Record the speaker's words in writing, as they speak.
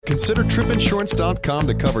consider tripinsurance.com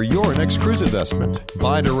to cover your next cruise investment.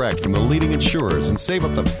 Buy direct from the leading insurers and save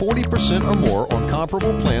up to 40% or more on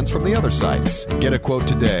comparable plans from the other sites. Get a quote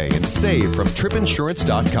today and save from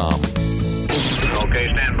tripinsurance.com.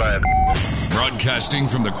 Okay, stand by. Broadcasting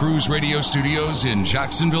from the Cruise Radio Studios in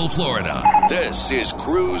Jacksonville, Florida. This is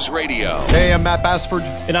Cruise Radio. Hey, I'm Matt Bassford.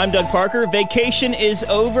 And I'm Doug Parker. Vacation is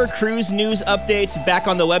over. Cruise news updates back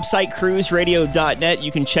on the website, cruiseradio.net.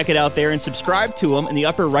 You can check it out there and subscribe to them in the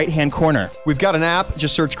upper right-hand corner. We've got an app.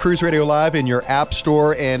 Just search Cruise Radio Live in your app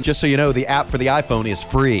store. And just so you know, the app for the iPhone is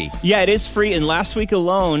free. Yeah, it is free. And last week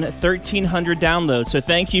alone, 1,300 downloads. So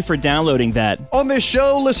thank you for downloading that. On this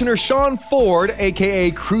show, listener Sean Ford,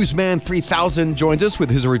 a.k.a. Cruiseman 3000, joins us with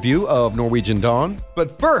his review of Norwegian Dawn.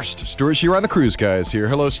 But first, Stuart Shearer on the Cruise Guys here.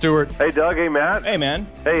 Hello, Stuart. Hey, Doug. Hey, Matt. Hey, man.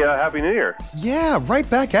 Hey, Happy New Year. Yeah, right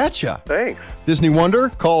back at ya. Thanks. Disney Wonder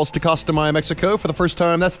calls to Costa Maya, Mexico for the first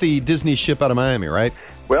time. That's the Disney ship out of Miami, right?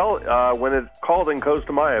 Well, when it called in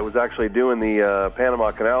Costa Maya, it was actually doing the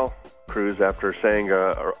Panama Canal cruise after saying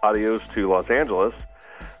adios to Los Angeles.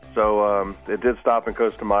 So it did stop in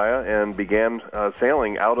Costa Maya and began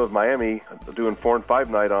sailing out of Miami, doing 4 and 5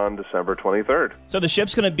 night on December 23rd. So the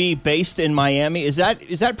ship's going to be based in Miami. Is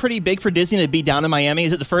that pretty big for Disney to be down in Miami?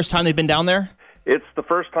 Is it the first time they've been down there? It's the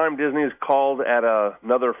first time Disney's called at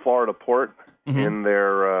another Florida port in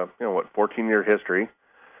their 14-year history.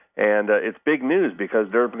 And it's big news because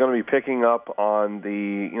they're going to be picking up on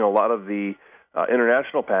a lot of the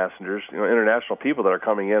international passengers, international people that are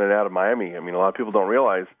coming in and out of Miami. I mean, a lot of people don't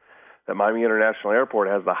realize that Miami International Airport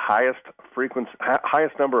has the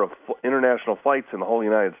highest number of international flights in the whole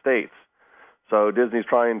United States. So Disney's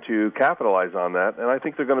trying to capitalize on that, and I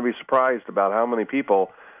think they're going to be surprised about how many people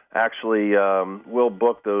actually will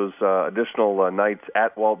book those additional nights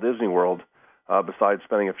at Walt Disney World, besides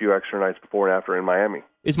spending a few extra nights before and after in Miami.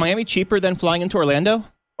 Is Miami cheaper than flying into Orlando?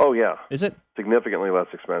 Oh, yeah. Is it? Significantly less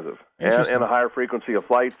expensive. And a higher frequency of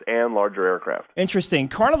flights and larger aircraft. Interesting.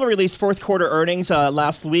 Carnival released fourth quarter earnings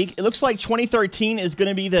last week. It looks like 2013 is going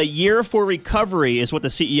to be the year for recovery, is what the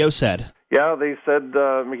CEO said. Yeah, they said,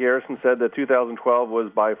 Mickey Harrison said that 2012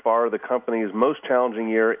 was by far the company's most challenging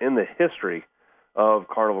year in the history of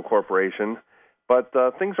Carnival Corporation. But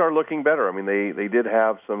things are looking better. I mean, they did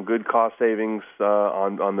have some good cost savings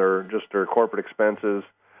on their corporate expenses.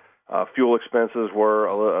 Fuel expenses were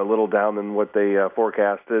a little down than what they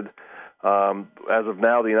forecasted. As of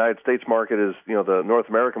now, the United States market is, the North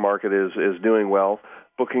American market is doing well.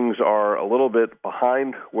 Bookings are a little bit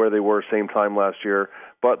behind where they were same time last year,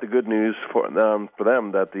 but the good news for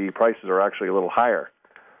them that the prices are actually a little higher.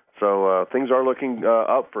 So things are looking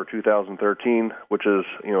up for 2013, which is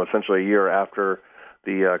essentially a year after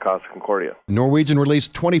the Costa Concordia. Norwegian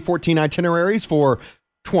released 2014 itineraries for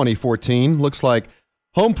 2014. Looks like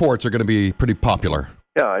home ports are going to be pretty popular.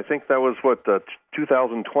 Yeah, I think that was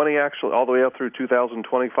 2020 actually, all the way up through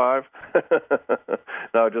 2025.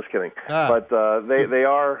 No, just kidding. But they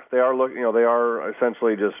are looking. They are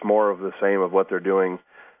essentially just more of the same of what they're doing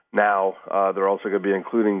now. They're also going to be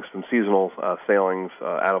including some seasonal sailings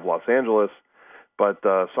out of Los Angeles. But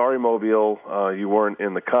sorry, Mobile, you weren't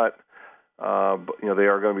in the cut. But, they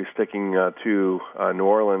are going to be sticking to New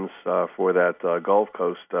Orleans for that Gulf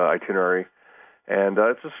Coast itinerary. And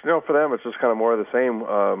it's just, for them, it's just kind of more of the same.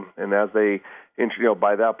 And as they,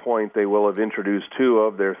 by that point, they will have introduced 2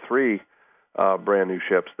 of their 3 brand new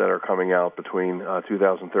ships that are coming out between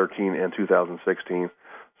 2013 and 2016.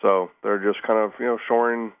 So they're just kind of,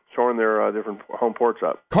 shoring their different home ports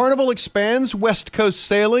up. Carnival expands West Coast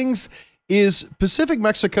sailings. Is Pacific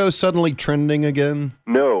Mexico suddenly trending again?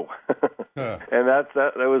 No. And that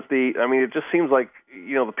was it just seems like,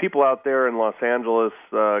 the people out there in Los Angeles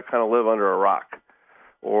kind of live under a rock,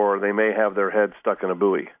 or they may have their head stuck in a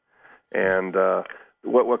buoy. And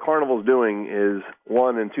what Carnival's doing is,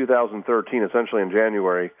 in 2013, essentially in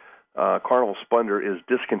January, Carnival Splendor is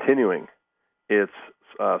discontinuing its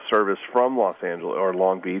service from Los Angeles or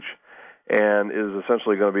Long Beach, and is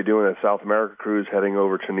essentially going to be doing a South America cruise heading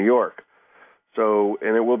over to New York. So,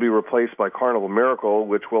 and it will be replaced by Carnival Miracle,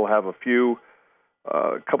 which will have a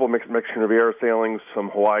couple of Mexican Riviera sailings, some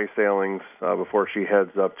Hawaii sailings before she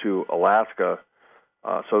heads up to Alaska.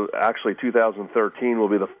 So actually 2013 will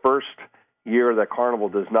be the first year that Carnival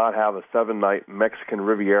does not have a 7-night Mexican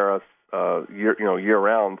Riviera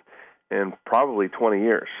year-round in probably 20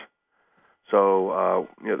 years. So,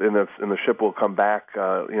 and the ship will come back,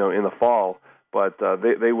 in the fall, but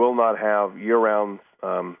they will not have year-round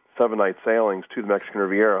 7-night sailings to the Mexican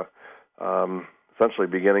Riviera, essentially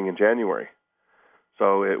beginning in January.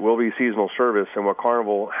 So it will be seasonal service, and what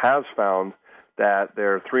Carnival has found that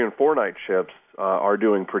their 3- and 4-night ships are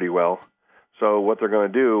doing pretty well. So what they're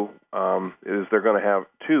going to do is they're going to have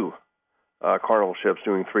two Carnival ships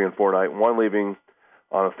doing 3 and 4 night, one leaving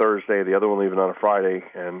on a Thursday, the other one leaving on a Friday,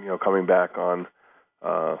 and coming back on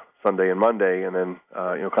Sunday and Monday, and then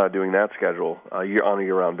kind of doing that schedule on a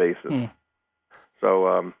year-round basis.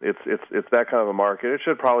 So it's that kind of a market. It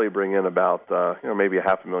should probably bring in about maybe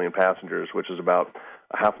 500,000 passengers, which is about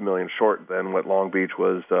 500,000 short than what Long Beach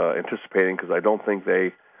was anticipating, because I don't think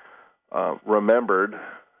they remembered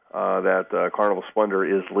that Carnival Splendor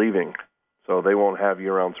is leaving, so they won't have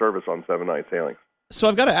year-round service on 7-night sailings. So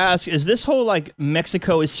I've got to ask, is this whole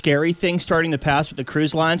Mexico is scary thing starting to pass with the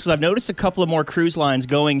cruise lines? Because I've noticed a couple of more cruise lines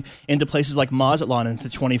going into places like Mazatlan into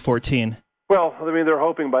 2014. Well, I mean, they're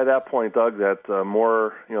hoping by that point, Doug, that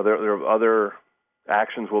more, there are other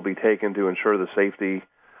actions will be taken to ensure the safety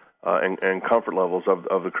and comfort levels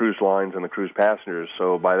of the cruise lines and the cruise passengers.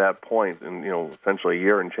 So by that point, in essentially a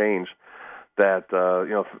year and change, that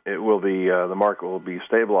it will be the market will be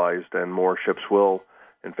stabilized and more ships will,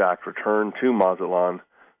 in fact, return to Mazatlan.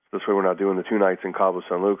 This way we're not doing the 2 nights in Cabo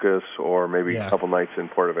San Lucas or maybe a couple nights in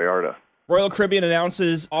Puerto Vallarta. Royal Caribbean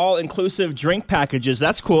announces all-inclusive drink packages.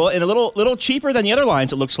 That's cool, and a little cheaper than the other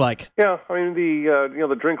lines, it looks like. Yeah, I mean,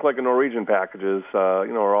 the drink like a Norwegian packages,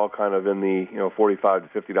 are all kind of in the,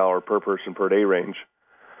 $45 to $50 per person per day range.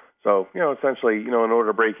 So, essentially, in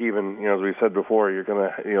order to break even, as we said before, you're going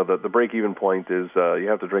to, the break-even point is you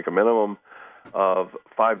have to drink a minimum of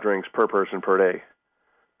 5 drinks per person per day.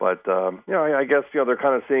 But, I guess, they're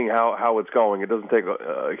kind of seeing how it's going. It doesn't take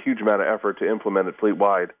a huge amount of effort to implement it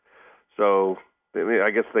fleet-wide. So,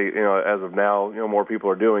 I guess they, as of now, more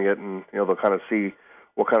people are doing it, and, they'll kind of see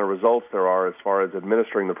what kind of results there are as far as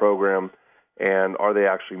administering the program, and are they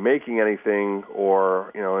actually making anything,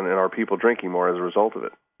 or, and are people drinking more as a result of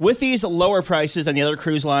it? With these lower prices than the other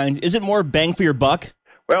cruise lines, is it more bang for your buck?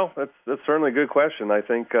 Well, that's certainly a good question. I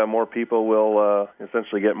think more people will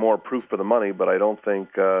essentially get more proof for the money, but I don't think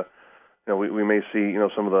we may see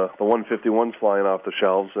some of the 151s flying off the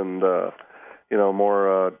shelves and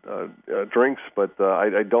more drinks, but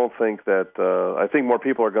I don't think that. I think more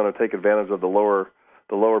people are going to take advantage of the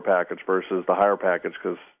lower package versus the higher package,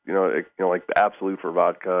 because like the Absolute for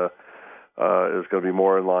vodka is going to be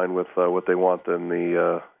more in line with what they want than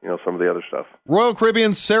the some of the other stuff. Royal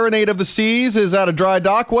Caribbean's Serenade of the Seas is at a dry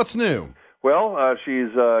dock. What's new? Well, she's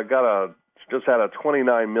just had a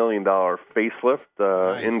 $29 million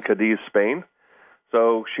facelift in Cadiz, Spain.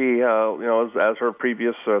 So she, as her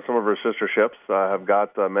previous, some of her sister ships have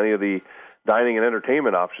got many of the dining and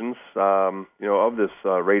entertainment options, of this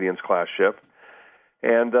Radiance class ship.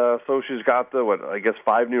 And so she's got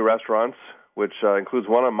 5 new restaurants, which includes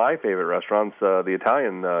one of my favorite restaurants, the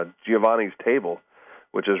Italian Giovanni's Table,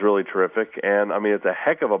 which is really terrific. And, I mean, it's a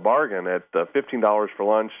heck of a bargain at $15 for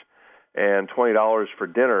lunch and $20 for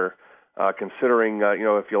dinner, considering,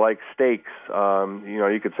 if you like steaks,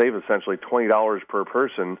 you could save essentially $20 per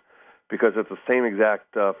person, because it's the same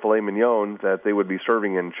exact filet mignon that they would be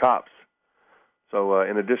serving in chops. So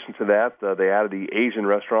in addition to that, they added the Asian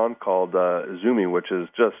restaurant called Zumi, which is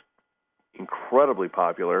just incredibly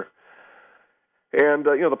popular. And,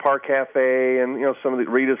 the Park Cafe and, some of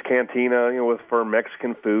the Rita's Cantina, for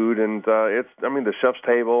Mexican food. And the chef's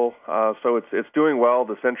table. So it's doing well.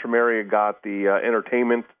 The Centrum area got the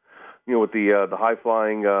entertainment, with the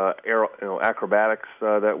high-flying acrobatics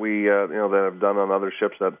that we, that have done on other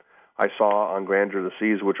ships that I saw on Grandeur of the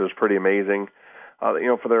Seas, which was pretty amazing.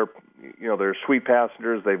 For their suite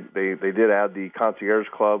passengers, they did add the Concierge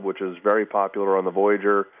Club, which is very popular on the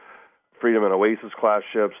Voyager, Freedom and Oasis class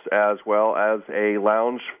ships, as well as a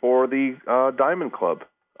lounge for the Diamond Club,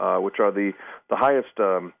 which are the highest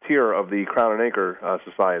tier of the Crown and Anchor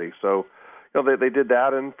Society. So, they did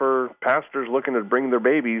that, and for passengers looking to bring their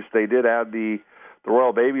babies, they did add the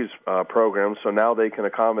Royal Babies program, so now they can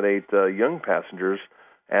accommodate young passengers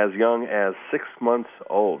as young as 6 months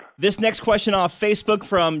old. This next question off Facebook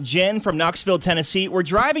from Jen from Knoxville, Tennessee. We're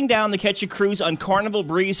driving down to catch a cruise on Carnival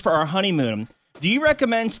Breeze for our honeymoon. Do you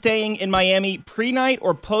recommend staying in Miami pre-night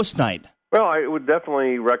or post-night? Well, I would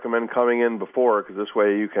definitely recommend coming in before, because this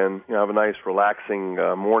way you can have a nice relaxing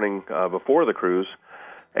morning before the cruise.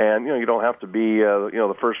 And, you don't have to be,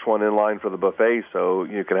 the first one in line for the buffet, so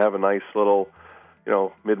you can have a nice little,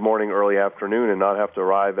 mid-morning, early afternoon, and not have to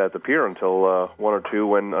arrive at the pier until 1 or 2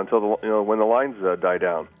 when the lines die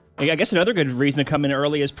down. I guess another good reason to come in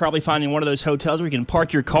early is probably finding one of those hotels where you can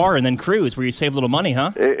park your car and then cruise, where you save a little money,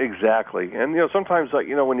 huh? Exactly. And, sometimes,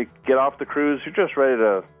 when you get off the cruise, you're just ready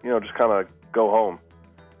to, just kind of go home,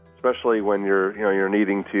 especially when you're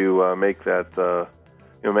needing to make that,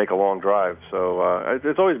 make a long drive. So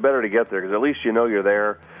it's always better to get there, because at least you're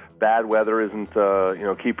there. bad weather isn't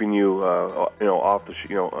keeping you off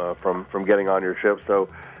the from getting on your ship. So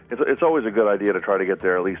it's always a good idea to try to get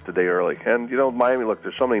there at least a day early. And Miami, look,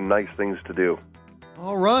 there's so many nice things to do.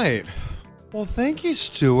 All right. Well, thank you,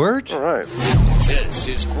 Stuart. All right. This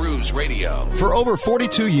is Cruise Radio. For over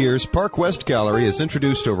 42 years, Park West Gallery has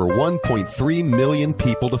introduced over 1.3 million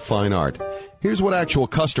people to fine art. Here's what actual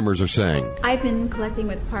customers are saying. I've been collecting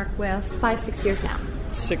with Park West 5-6 years now.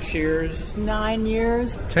 6 years. 9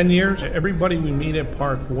 years. 10 years. Everybody we meet at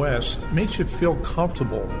Park West makes you feel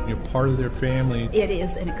comfortable. You're part of their family. It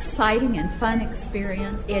is an exciting and fun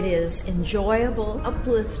experience. It is enjoyable,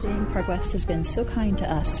 uplifting. Park West has been so kind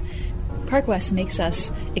to us. Park West makes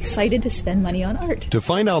us excited to spend money on art. To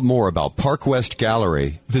find out more about Park West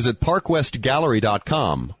Gallery, visit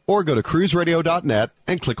parkwestgallery.com or go to cruiseradio.net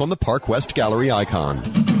and click on the Park West Gallery icon.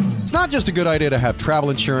 It's not just a good idea to have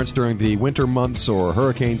travel insurance during the winter months or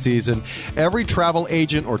hurricane season. Every travel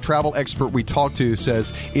agent or travel expert we talk to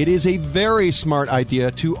says it is a very smart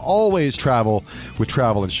idea to always travel with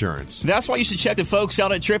travel insurance. That's why you should check the folks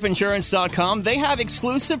out at tripinsurance.com. They have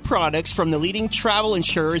exclusive products from the leading travel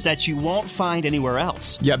insurers that you won't find anywhere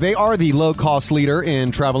else. Yeah, they are the low-cost leader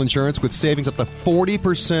in travel insurance with savings up to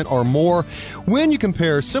 40% or more when you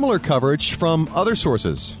compare similar coverage from other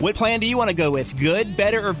sources. What plan do you want to go with? Good,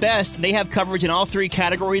 better, or best? They have coverage in all three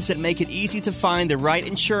categories that make it easy to find the right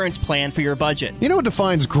insurance plan for your budget. You know what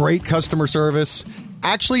defines great customer service?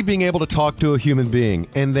 Actually being able to talk to a human being,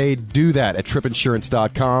 and they do that at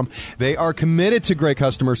tripinsurance.com. They are committed to great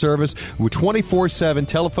customer service with 24/7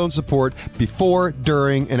 telephone support before,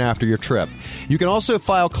 during, and after your trip. You can also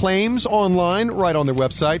file claims online right on their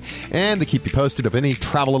website, and they keep you posted of any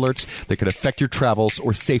travel alerts that could affect your travels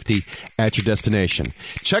or safety at your destination.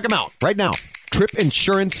 Check them out right now.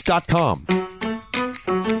 tripinsurance.com.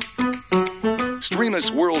 Stream us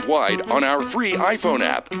worldwide on our free iPhone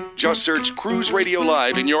app. Just search Cruise Radio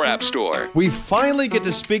Live in your app store. We finally get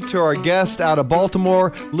to speak to our guest out of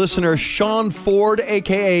Baltimore, listener Sean Ford,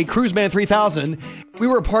 a.k.a. Cruiseman 3000. We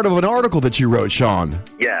were a part of an article that you wrote, Sean.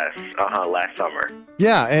 Yes, last summer.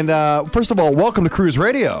 Yeah, and first of all, welcome to Cruise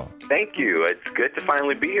Radio. Thank you. It's good to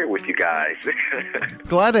finally be here with you guys.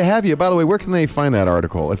 Glad to have you. By the way, where can they find that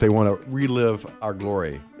article if they want to relive our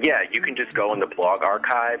glory? Yeah, you can just go in the blog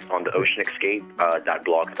archives on the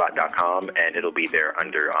oceanescape.blogspot.com, and it'll be there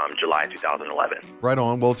under July 2011. Right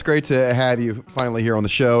on. Well, it's great to have you finally here on the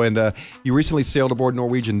show. And you recently sailed aboard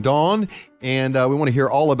Norwegian Dawn, and we want to hear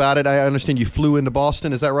all about it. I understand you flew into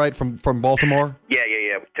Boston. Is that right, from Baltimore? Yeah.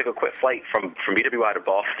 We took a quick flight from BWI to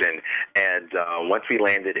Boston, and once we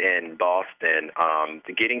landed in Boston,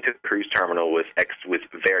 getting to the cruise terminal was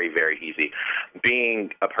very, very easy.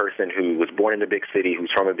 Being a person who was born in a big city,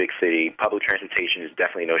 who's from a big city, public transportation is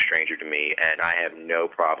definitely no stranger to me, and I have no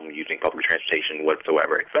problem using public transportation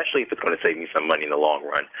whatsoever, especially if it's going to save me some money in the long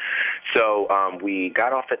run. So we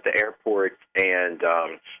got off at the airport, and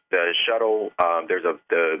the shuttle,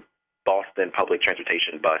 the Boston public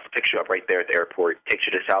transportation bus picks you up right there at the airport, takes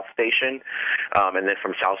you to South Station, and then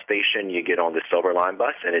from South Station you get on the Silver Line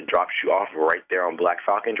bus, and it drops you off right there on Black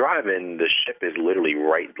Falcon Drive, and the ship is literally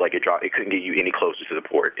right, like it couldn't get you any closer to the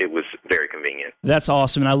port. It was very convenient. That's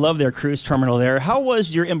awesome, and I love their cruise terminal there. How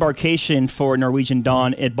was your embarkation for Norwegian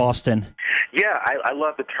Dawn at Boston? Yeah, I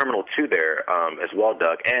love the terminal too there as well,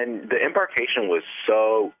 Doug. And the embarkation was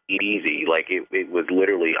so easy. Like it was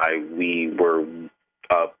literally, we were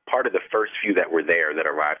part of the first few that were there that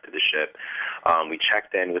arrived to the ship. We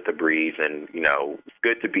checked in with the breeze, and it's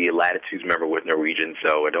good to be a Latitudes member with Norwegian,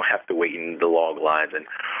 so I don't have to wait in the long lines, and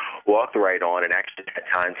walked right on, and actually had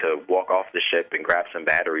time to walk off the ship and grab some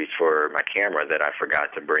batteries for my camera that I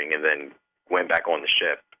forgot to bring, and then went back on the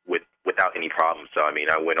ship without any problem. So I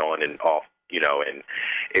went on and off, and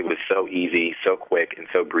it was so easy, so quick, and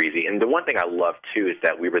so breezy. And the one thing I love, too, is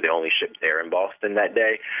that we were the only ship there in Boston that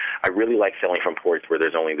day. I really like sailing from ports where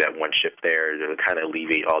there's only that one ship there to kind of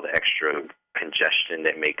alleviate all the extra congestion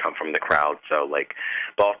that may come from the crowd. So,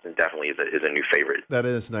 Boston definitely is a new favorite. That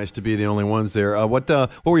is nice to be the only ones there. What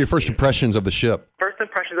were your first impressions of the ship? First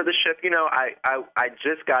impressions of the ship, I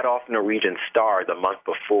just got off Norwegian Star the month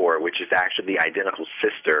before, which is actually the identical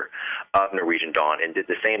sister of Norwegian Dawn, and did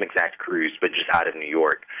the same exact cruise, but just out of New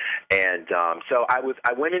York. And so I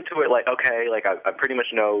went into it I pretty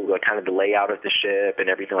much know kind of the layout of the ship and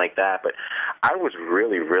everything like that, but I was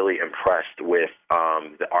really, really impressed with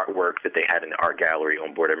the artwork that they had in the art gallery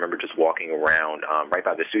on board. I remember just walking around right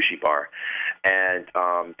by the sushi bar, and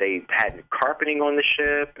they had carpeting on the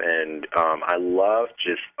ship, and I loved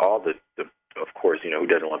just all the of course, who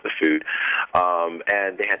doesn't want the food?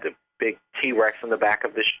 And they had the big T-Rex on the back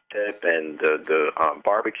of the ship, and the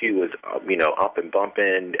barbecue was, up and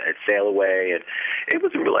bumping at Sail Away, and it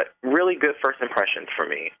was a really good first impressions for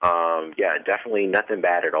me. Definitely nothing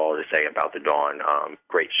bad at all to say about the Dawn.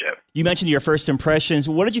 Great ship. You mentioned your first impressions.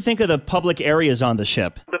 What did you think of the public areas on the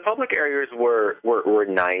ship? The public areas were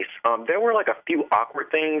nice. There were like a few awkward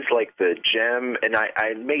things, like the gym, and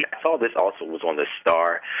I saw this also was on the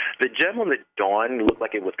Star. The gym on the Dawn looked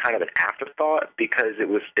like it was kind of an afterthought because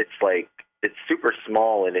it's super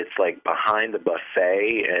small and it's like behind the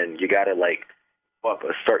buffet, and you got to like up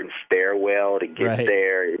a certain stairwell to get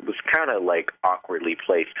there. It was kind of like awkwardly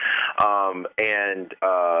placed. And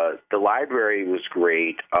the library was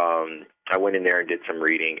great. I went in there and did some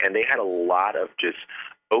reading, and they had a lot of just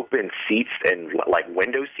open seats and like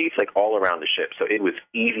window seats like all around the ship. So it was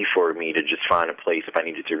easy for me to just find a place if I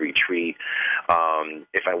needed to retreat.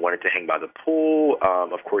 If I wanted to hang by the pool,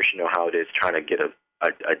 of course, you know how it is trying to get a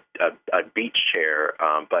beach chair,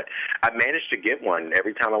 but I managed to get one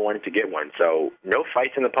every time I wanted to get one. So no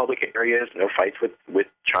fights in the public areas, no fights with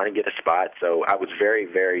trying to get a spot. So I was very,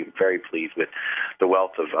 very, very pleased with the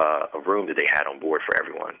wealth of room that they had on board for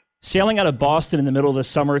everyone. Sailing out of Boston in the middle of the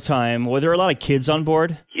summertime, were there a lot of kids on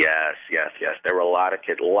board? Yes. There were a lot of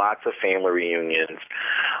kids, lots of family reunions,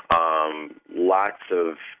 lots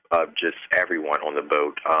of just everyone on the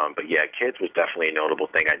boat. But yeah, kids was definitely a notable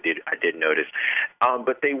thing. I did notice.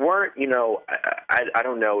 But they weren't, I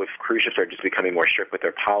don't know if cruise ships are just becoming more strict with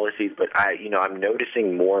their policies, but I'm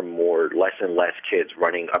noticing more and more, less and less kids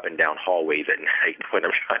running up and down hallways at night when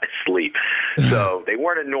I'm trying to sleep. So they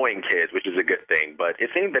weren't annoying kids, which is a good thing. But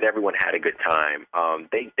it seemed that everyone had a good time.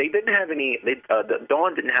 They didn't have any, the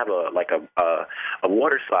Dawn didn't have a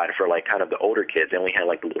water slide for like kind of the older kids. They only had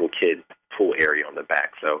like the little kid pool area on the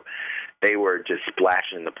back, so they were just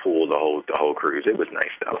splashing in the pool the whole cruise. It was nice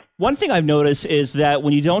though. One thing I've noticed is that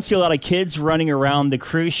when you don't see a lot of kids running around the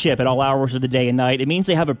cruise ship at all hours of the day and night, it means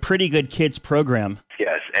they have a pretty good kids program.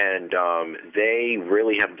 Yes, and they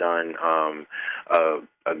really have done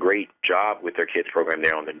a great job with their kids program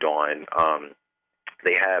there on the Dawn.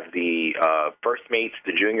 They have the first mates,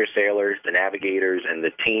 the junior sailors, the navigators, and the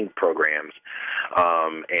teen programs,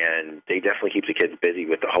 and they definitely keep the kids busy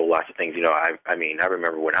with a whole lot of things. I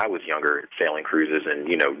remember when I was younger sailing cruises and,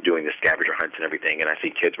 doing the scavenger hunts and everything, and I see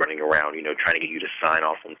kids running around, trying to get you to sign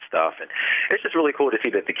off on stuff, and it's just really cool to see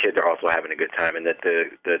that the kids are also having a good time and that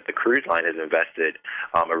the cruise line has invested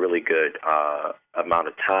a really good amount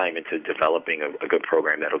of time into developing a good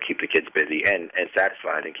program that will keep the kids busy and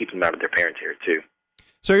satisfied and keep them out of their parents' hair, too.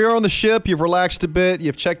 So you're on the ship, you've relaxed a bit,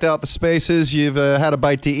 you've checked out the spaces, you've had a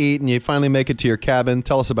bite to eat, and you finally make it to your cabin.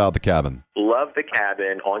 Tell us about the cabin. Love the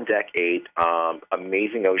cabin on Deck 8.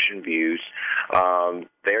 Amazing ocean views.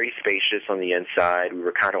 Very spacious on the inside. We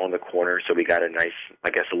were kind of on the corner, so we got a nice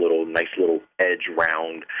little edge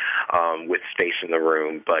round with space in the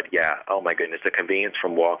room. But yeah, oh my goodness, the convenience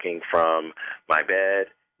from walking from my bed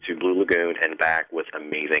to Blue Lagoon and back was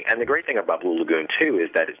amazing. And the great thing about Blue Lagoon, too, is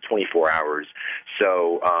that it's 24 hours,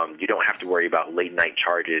 so you don't have to worry about late-night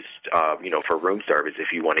charges, for room service if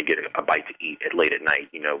you want to get a bite to eat late at night.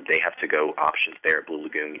 They have to-go options there at Blue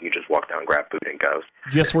Lagoon. You just walk down, grab food, and go.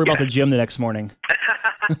 Just worry about the gym the next morning.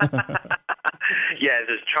 Yeah,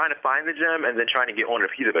 just trying to find the gym and then trying to get on a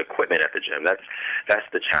piece of equipment at the gym. That's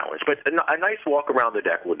the challenge. But a nice walk around the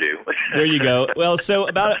deck will do. There you go. Well, So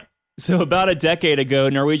about a decade ago,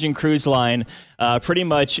 Norwegian Cruise Line pretty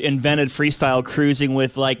much invented freestyle cruising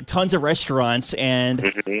with like tons of restaurants, and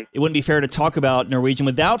it wouldn't be fair to talk about Norwegian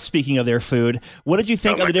without speaking of their food. What did you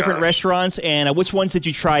think of the different restaurants, and which ones did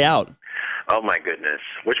you try out? Oh my goodness,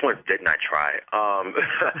 which ones didn't I try?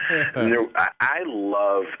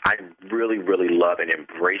 I really, really love and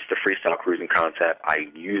embrace the freestyle cruising concept. I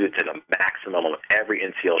use it to the maximum on every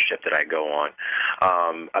NCL ship that I go on.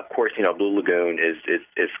 Of course, Blue Lagoon is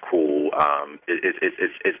cool.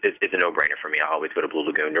 It's a no-brainer for me. I always go to Blue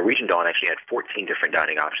Lagoon. Norwegian Dawn actually had 14 different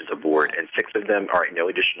dining options aboard, and 6 of them are at no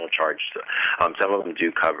additional charge. Some of them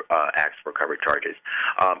do ask for covered charges.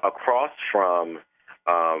 Across from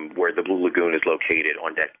where the Blue Lagoon is located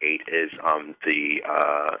on Deck 8 is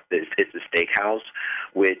it's the steakhouse,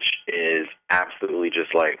 which is absolutely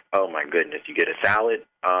just like, oh my goodness, you get a salad,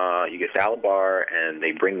 salad bar, and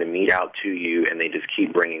they bring the meat out to you, and they just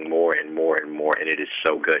keep bringing more and more and more, and it is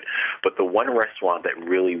so good. But the one restaurant that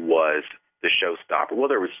really was the showstopper, well,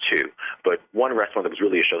 there was 2, but one restaurant that was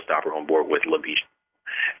really a showstopper on board was Le Bistro.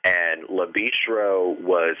 And Le Bistro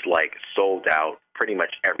was like sold out pretty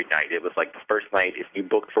much every night. It was like the first night, if you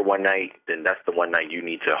booked for one night, then that's the one night you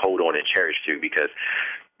need to hold on and cherish to, because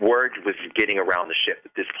word was getting around the ship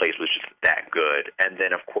that this place was just that good. And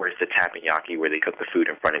then, of course, the teppanyaki, where they cook the food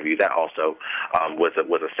in front of you, that also was a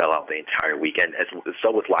sellout the entire weekend.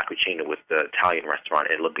 So was La Cucina, with the Italian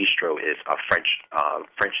restaurant, and Le Bistro is a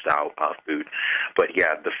French-style food. But,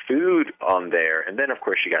 yeah, the food on there, and then, of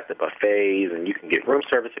course, you got the buffets, and you can get room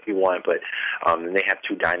service if you want, but they have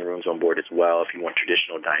 2 dining rooms on board as well if you want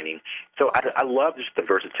traditional dining. So I love just the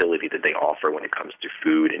versatility that they offer when it comes to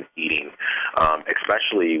food and eating,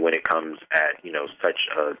 especially when it comes at, such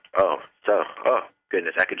a,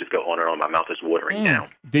 goodness, I could just go on and on. My mouth is watering now.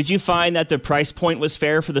 Did you find that the price point was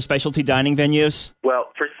fair for the specialty dining venues?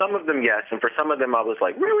 Well, for some of them, yes. And for some of them, I was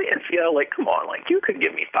like, really, NCL? Like, come on. Like, you could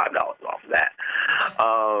give me $5 off of that.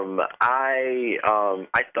 I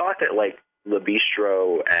thought that, like, Le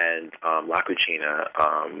Bistro and La Cucina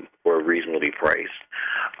were reasonably priced.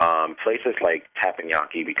 Places like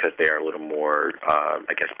Teppanyaki, because they are a little more,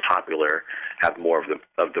 popular, have more of the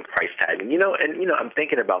price tag. And I'm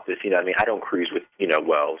thinking about this. I don't cruise with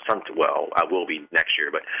I will be next year,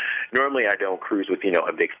 but normally I don't cruise with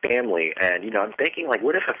a big family. And I'm thinking, like,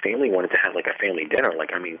 what if a family wanted to have like a family dinner? Like,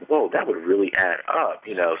 that would really add up.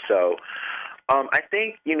 So I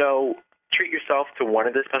think treat yourself to one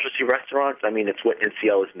of the specialty restaurants. It's what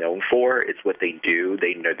NCL is known for. It's what they do.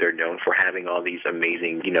 They're known for having all these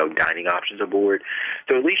amazing, dining options aboard.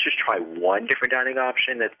 So at least just try one different dining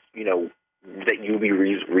option that's, that you'll be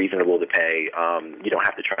reasonable to pay. You don't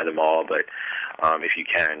have to try them all, but if you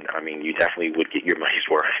can, you definitely would get your money's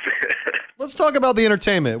worth. Let's talk about the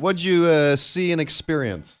entertainment. What'd you see and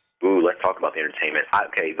experience? Ooh, let's talk about the entertainment.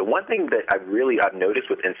 Okay, the one thing that I've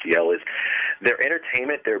noticed with NCL is their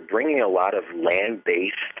entertainment. They're bringing a lot of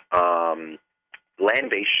land-based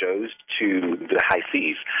shows to the high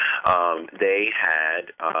seas. They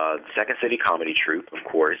had the Second City Comedy Troupe, of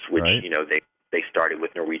course, which they started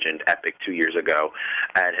with Norwegian Epic 2 years ago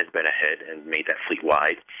and has been a hit and made that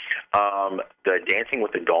fleet-wide. The Dancing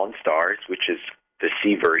with the Dawn Stars, which is the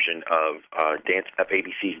C version of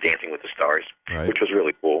ABC's Dancing with the Stars, which was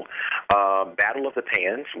really cool. Battle of the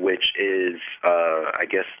Pans, which is,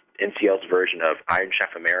 NCL's version of Iron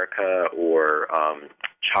Chef America or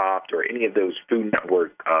Chopped or any of those Food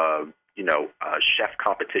Network, chef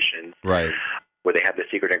competitions. Right. Where they have the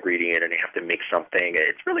secret ingredient and they have to make something.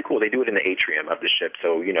 It's really cool. They do it in the atrium of the ship.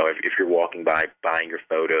 So, if you're walking by buying your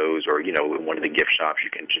photos or, in one of the gift shops, you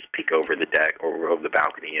can just peek over the deck or over the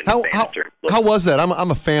balcony. And how was that? I'm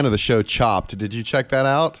a fan of the show Chopped. Did you check that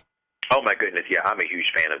out? Oh, my goodness. Yeah, I'm a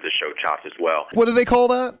huge fan of the show Chopped as well. What do they call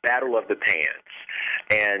that? Battle of the Pans.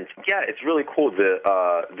 And, yeah, it's really cool.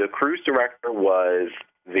 The cruise director was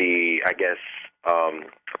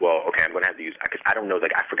I'm going to have to use, because I don't know,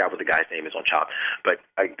 I forgot what the guy's name is on Chopped, but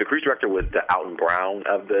the cruise director was the Alton Brown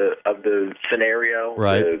of the scenario,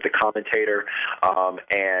 the commentator,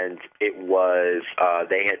 and it was,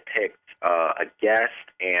 they had picked a guest,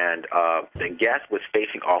 and the guest was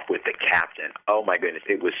facing off with the captain. Oh, my goodness,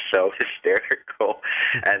 it was so hysterical,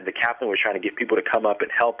 and the captain was trying to get people to come up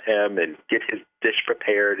and help him and get his dish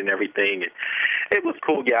prepared and everything. And it was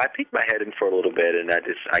cool. Yeah, I peeked my head in for a little bit, and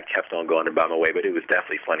I kept on going about my way, but it was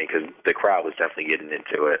definitely funny because the crowd was definitely getting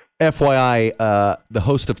into it. FYI, the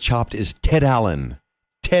host of Chopped is Ted Allen.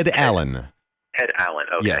 Ted Allen. Ted Allen.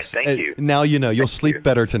 Okay, yes. Thank you. Now you know. You'll sleep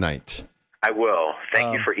better tonight. I will.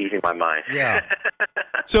 Thank you for easing my mind. Yeah.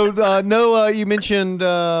 So, you mentioned,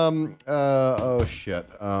 you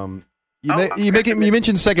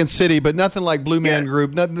mentioned Second City, but nothing like Blue Man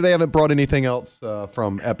Group. They haven't brought anything else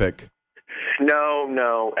from Epic.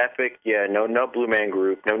 No, Epic, no Blue Man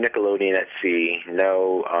Group, no Nickelodeon at Sea,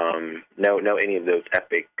 no any of those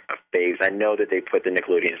Epic faves. I know that they put the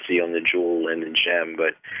Nickelodeon at Sea on the Jewel and the Gem,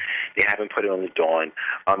 but they haven't put it on the Dawn.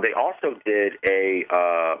 They also did a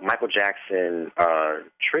Michael Jackson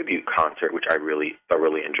tribute concert, which I really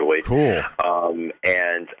thoroughly enjoyed. Cool.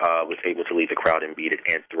 And was able to lead the crowd and Beat It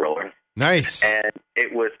and Thriller. Nice. And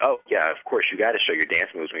it was, of course, you got to show your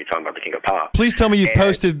dance moves when you're talking about the King of Pop. Please tell me you've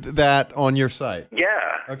posted that on your site.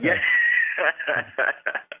 Yeah. Okay. Yeah.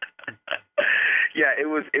 Yeah, it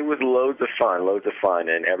was loads of fun,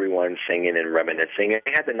 and everyone singing and reminiscing. And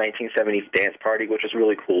they had the 1970s dance party, which was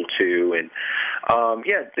really cool, too. And,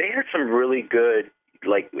 they had some really good,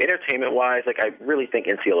 entertainment-wise, I really think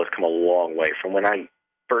NCL has come a long way from when I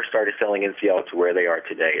first started selling NCL to where they are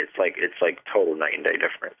today. It's like total night and day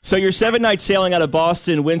difference. So your 7-night sailing out of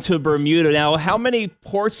Boston went to Bermuda. Now, how many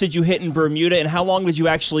ports did you hit in Bermuda, and how long did you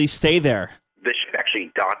actually stay there? The ship actually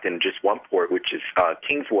actually docked in just one port, which is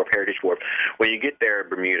Kings Wharf, Heritage Wharf. When you get there in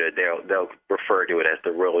Bermuda, they'll refer to it as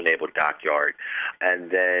the Royal Naval Dockyard.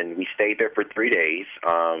 And then we stayed there for 3 days.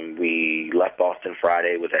 We left Boston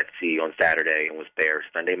Friday, was at sea on Saturday, and was there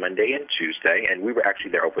Sunday, Monday, and Tuesday. And we were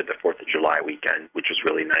actually there over the 4th of July weekend, which was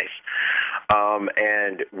really nice.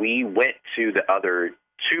 And we went to the other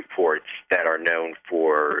two ports that are known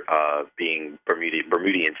for being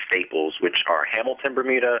Bermudian staples, which are Hamilton,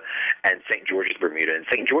 Bermuda, and St. George's, Bermuda. And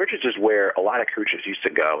St. George's is where a lot of cruise ships used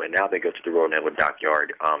to go, and now they go to the Royal Naval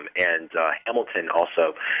Dockyard. And Hamilton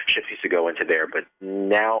also, ships used to go into there, but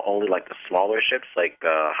now only like the smaller ships, like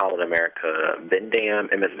Holland America,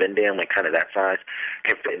 Vindam, MS Vindam, like kind of that size,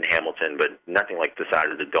 can fit in Hamilton, but nothing like the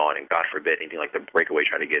size of the Dawn, and God forbid anything like the Breakaway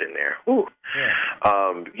trying to get in there.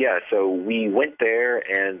 So we went there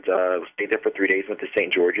and stayed there for 3 days, went to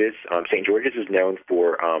St. George's. St. George's is known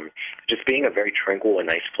for just being a very tranquil and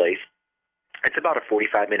nice place. It's about a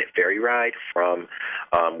 45-minute ferry ride from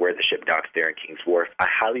where the ship docks there in Kings Wharf. I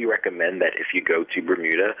highly recommend that if you go to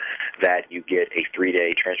Bermuda, that you get a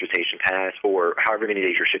 3-day transportation pass, or however many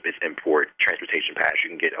days your ship is in port, transportation pass. You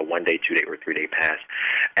can get a 1-day, 2-day, or 3-day pass,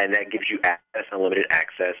 and that gives you unlimited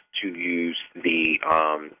access to use the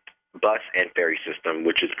bus and ferry system,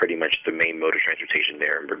 which is pretty much the main mode of transportation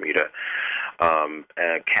there in Bermuda.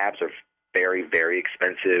 Cabs are very, very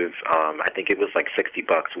expensive. I think it was like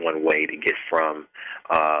 $60 one way to get from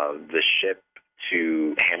the ship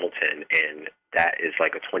to Hamilton, and that is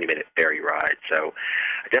like a 20-minute ferry ride. So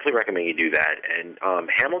I definitely recommend you do that. And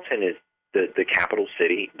Hamilton is the capital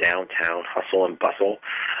city, downtown, hustle and bustle.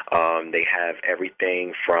 They have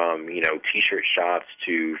everything from, T-shirt shops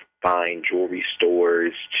to fine jewelry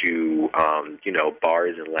stores to,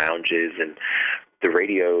 bars and lounges, and the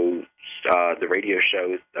radio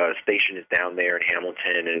show station is down there in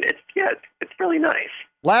Hamilton, and it's really nice.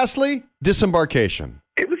 Lastly, disembarkation.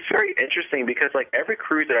 It was very interesting because, like, every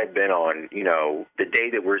cruise that I've been on, the day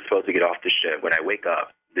that we're supposed to get off the ship, when I wake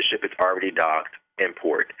up, the ship is already docked in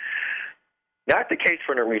port. Not the case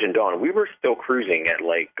for Norwegian Dawn. We were still cruising at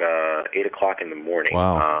like 8 o'clock in the morning.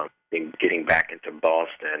 Wow. Getting back into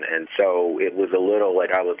Boston, and so it was a little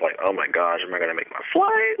like I was like, oh my gosh, am I going to make my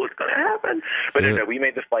flight? What's going to happen? But we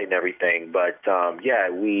made the flight and everything. But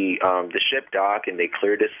we the ship docked and they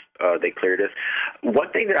cleared us.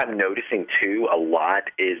 One thing that I'm noticing too a lot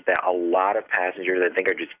is that a lot of passengers, I think,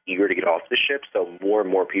 are just eager to get off the ship. So more and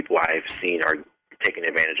more people I've seen are taking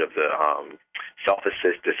advantage of the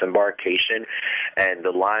self-assist disembarkation, and the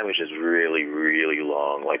line was just really, really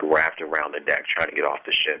long, like wrapped around the deck trying to get off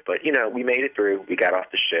the ship. But, we made it through. We got off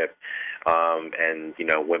the ship and,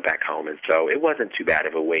 went back home. And so it wasn't too bad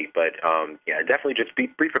of a wait. But, definitely just be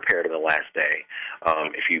prepared on the last day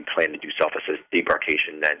if you plan to do self-assist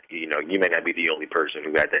debarkation, that, you may not be the only person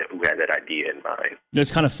who had that idea in mind.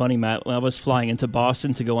 It's kind of funny, Matt. When I was flying into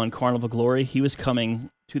Boston to go on Carnival Glory, he was coming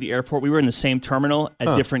to the airport. We were in the same terminal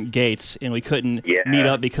at different gates, and we couldn't meet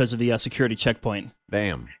up because of the security checkpoint.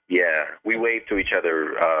 Damn. Yeah, we waved to each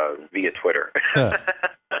other via Twitter.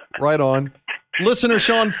 Right on. Listener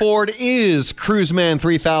Sean Ford is Cruiseman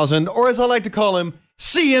 3000, or as I like to call him,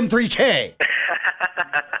 CM3K.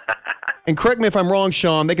 And correct me if I'm wrong,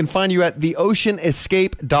 Sean, they can find you at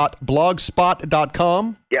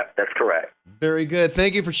theoceanescape.blogspot.com. Yep, that's correct. Very good.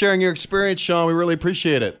 Thank you for sharing your experience, Sean. We really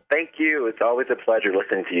appreciate it. Thank you. It's always a pleasure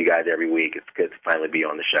listening to you guys every week. It's good to finally be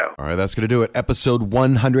on the show. All right, that's going to do it. Episode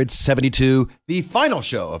 172, the final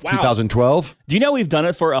show of 2012. Do you know we've done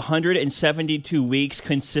it for 172 weeks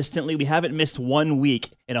consistently? We haven't missed 1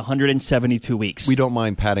 week in 172 weeks. We don't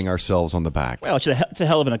mind patting ourselves on the back. Well, it's a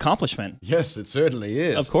hell of an accomplishment. Yes, it certainly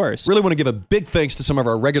is. Of course. Really want to give a big thanks to some of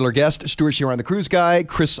our regular guests, Stuart Sheeran, the Cruise Guy,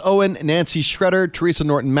 Chris Owen, Nancy Schroeder, Teresa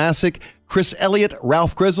Norton-Masick, Chris Elliott,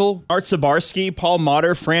 Ralph Grizzle, Art Sabarsky, Paul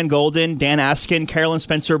Motter, Fran Golden, Dan Askin, Carolyn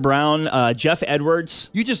Spencer Brown, Jeff Edwards.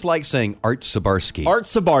 You just like saying Art Sabarsky. Art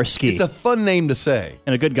Sabarsky. It's a fun name to say.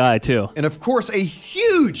 And a good guy, too. And, of course, a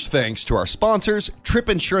huge thanks to our sponsors,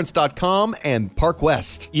 TripInsurance.com and Park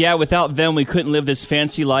West. Yeah, without them, we couldn't live this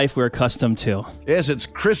fancy life we're accustomed to. Yes, it's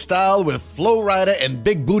Chris style with Flo Rida and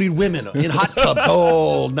big-bootied women in hot tubs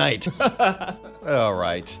all night. All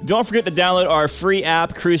right. Don't forget to download our free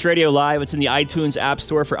app, Cruise Radio Live. It's in the iTunes App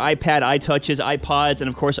Store for iPad, iTouches, iPods, and,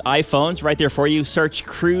 of course, iPhones. Right there for you. Search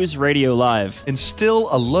Cruise Radio Live. And still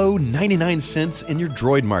a low 99 cents in your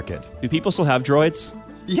droid market. Do people still have droids?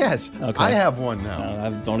 Yes. Okay. I have one now. I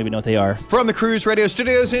don't even know what they are. From the Cruise Radio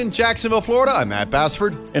Studios in Jacksonville, Florida, I'm Matt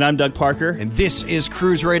Bassford. And I'm Doug Parker. And this is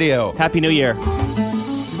Cruise Radio. Happy New Year.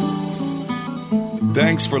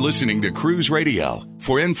 Thanks for listening to Cruise Radio.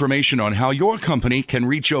 For information on how your company can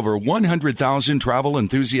reach over 100,000 travel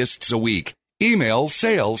enthusiasts a week, Email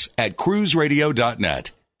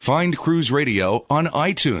sales@cruiseradio.net. Find Cruise Radio on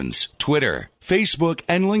iTunes, Twitter, Facebook,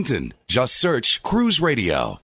 and LinkedIn. Just search Cruise Radio.